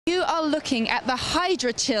You are looking at the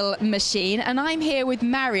Hydrachill machine, and I'm here with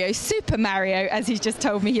Mario, Super Mario, as he's just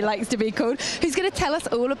told me he likes to be called, who's going to tell us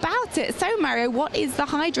all about it. So, Mario, what is the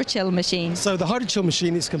Hydrachill machine? So the Hydrachill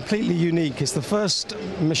machine is completely unique. It's the first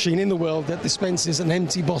machine in the world that dispenses an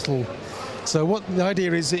empty bottle. So what the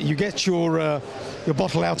idea is that you get your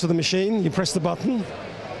bottle out of the machine, you press the button,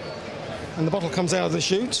 and the bottle comes out of the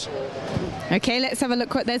chute. Okay, let's have a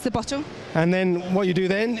look. There's the bottle. And then what you do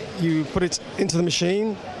then, you put it into the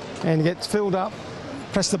machine and it gets filled up.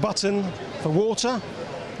 Press the button for water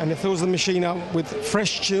and it fills the machine up with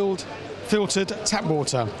fresh, chilled, filtered tap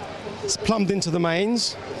water. It's plumbed into the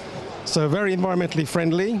mains, so very environmentally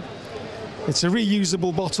friendly. It's a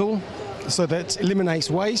reusable bottle, so that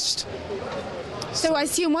eliminates waste. So I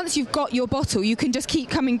assume once you've got your bottle, you can just keep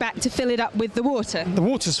coming back to fill it up with the water? The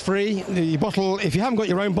water's free. The bottle, if you haven't got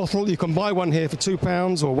your own bottle, you can buy one here for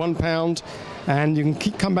 £2 or £1, and you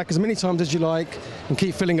can come back as many times as you like and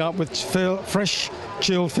keep filling up with fresh,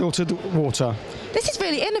 chilled, filtered water. This is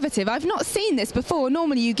really innovative. I've not seen this before.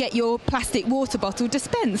 Normally you get your plastic water bottle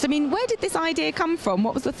dispensed. I mean, where did this idea come from?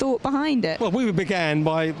 What was the thought behind it? Well, we began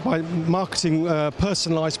by marketing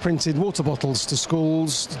personalised printed water bottles to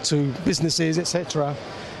schools, to businesses, etc.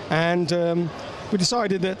 And we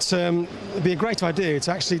decided that it'd be a great idea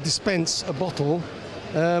to actually dispense a bottle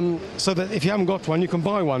so that if you haven't got one, you can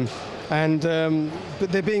buy one. And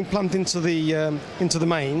but they're being plumbed into the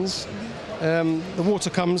mains. The water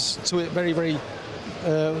comes to it very, very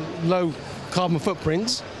low carbon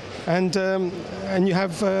footprints, and you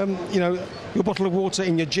have your bottle of water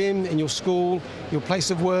in your gym, in your school, your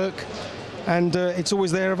place of work, and it's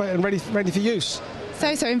always there and ready for use. So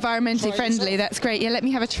environmentally friendly. That's great. Yeah, let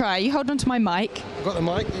me have a try. You hold on to my mic. I've got the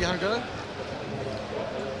mic. You have a go.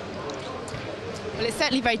 Well, it's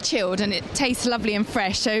certainly very chilled and it tastes lovely and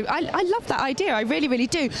fresh, so I love that idea, I really, really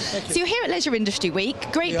do. So you're here at Leisure Industry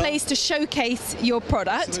Week, great place to showcase your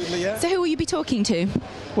product. Absolutely, yeah. So who will you be talking to?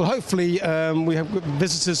 Well, hopefully we have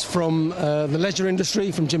visitors from the leisure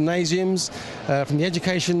industry, from gymnasiums, from the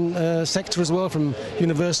education sector as well, from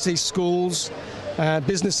universities, schools,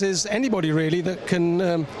 businesses, anybody really that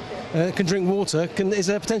can drink water is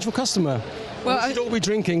a potential customer. Well, we should all be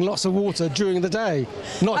drinking lots of water during the day,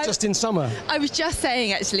 not just in summer. I was just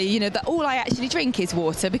saying, actually, that all I actually drink is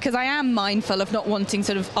water because I am mindful of not wanting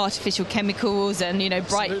sort of artificial chemicals and,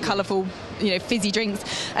 bright, colourful, fizzy drinks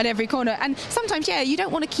at every corner. And sometimes, you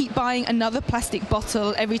don't want to keep buying another plastic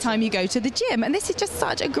bottle every time you go to the gym. And this is just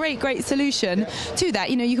such a great, great solution to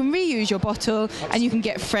that. You can reuse your bottle and you can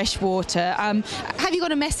get fresh water. Have you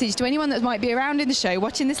got a message to anyone that might be around in the show,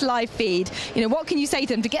 watching this live feed? What can you say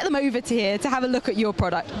to them to get them over to here to have a look at your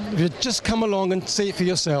product? Just come along and see it for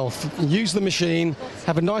yourself. Use the machine,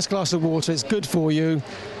 have a nice glass of water, it's good for you,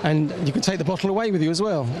 and you can take the bottle away with you as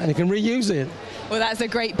well, and you can reuse it. Well, that's a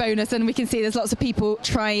great bonus, and we can see there's lots of people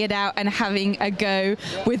trying it out and having a go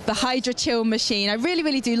with the Hydrachill machine. I really,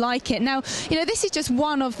 really do like it. Now, this is just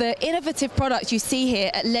one of the innovative products you see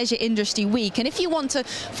here at Leisure Industry Week, and if you want to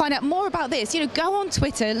find out more about this, go on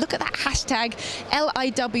Twitter, look at that hashtag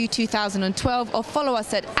LIW2012, or follow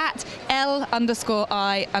us at L_I_W.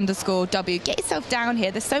 Get yourself down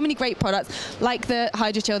here. There's so many great products like the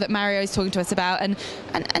Hydrachill that Mario is talking to us about, and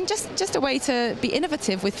just a way to be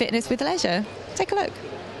innovative with fitness with leisure. Take a look.